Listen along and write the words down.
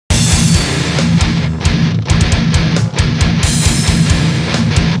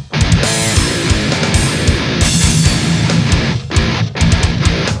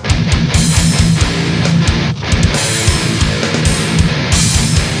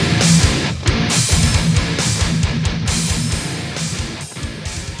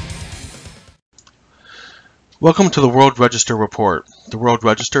Welcome to the World Register Report. The World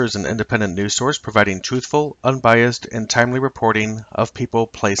Register is an independent news source providing truthful, unbiased, and timely reporting of people,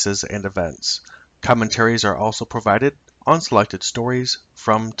 places, and events. Commentaries are also provided on selected stories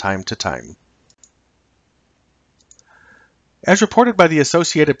from time to time. As reported by the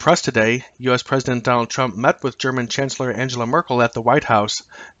Associated Press today, U.S. President Donald Trump met with German Chancellor Angela Merkel at the White House.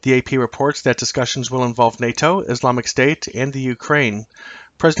 The AP reports that discussions will involve NATO, Islamic State, and the Ukraine.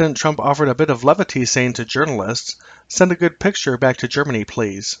 President Trump offered a bit of levity, saying to journalists, "Send a good picture back to Germany,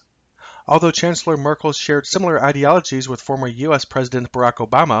 please." Although Chancellor Merkel shared similar ideologies with former U.S. President Barack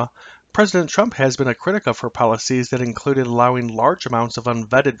Obama, President Trump has been a critic of her policies that included allowing large amounts of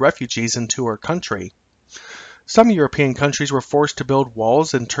unvetted refugees into her country. Some European countries were forced to build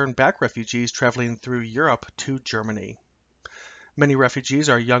walls and turn back refugees traveling through Europe to Germany. Many refugees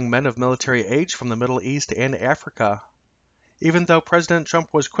are young men of military age from the Middle East and Africa. Even though President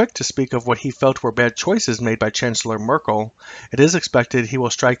Trump was quick to speak of what he felt were bad choices made by Chancellor Merkel, it is expected he will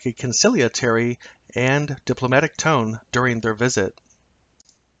strike a conciliatory and diplomatic tone during their visit.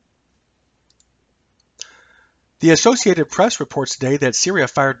 The Associated Press reports today that Syria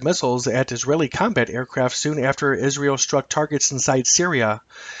fired missiles at Israeli combat aircraft soon after Israel struck targets inside Syria.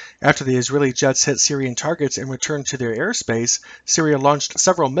 After the Israeli jets hit Syrian targets and returned to their airspace, Syria launched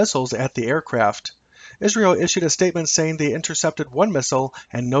several missiles at the aircraft. Israel issued a statement saying they intercepted one missile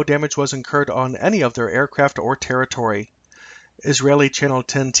and no damage was incurred on any of their aircraft or territory. Israeli Channel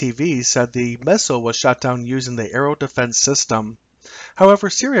 10 TV said the missile was shot down using the Aero Defense System. However,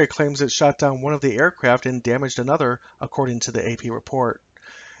 Syria claims it shot down one of the aircraft and damaged another, according to the AP report.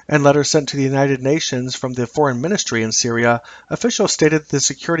 In letters sent to the United Nations from the Foreign Ministry in Syria, officials stated the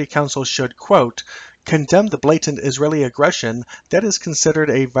Security Council should, quote, "condemn the blatant Israeli aggression that is considered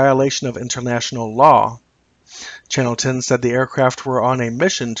a violation of international law." Channel 10 said the aircraft were on a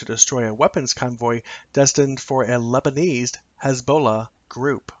mission to destroy a weapons convoy destined for a Lebanese Hezbollah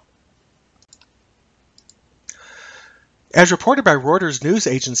group. As reported by Reuters news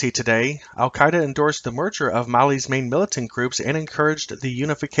agency today, Al-Qaeda endorsed the merger of Mali's main militant groups and encouraged the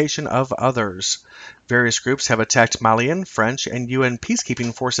unification of others. Various groups have attacked Malian, French, and UN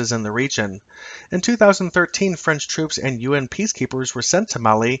peacekeeping forces in the region. In 2013, French troops and UN peacekeepers were sent to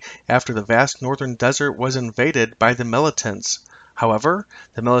Mali after the vast northern desert was invaded by the militants. However,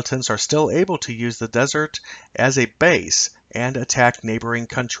 the militants are still able to use the desert as a base and attack neighboring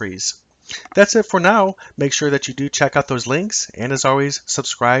countries. That's it for now. Make sure that you do check out those links, and as always,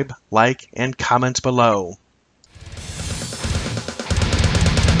 subscribe, like, and comment below.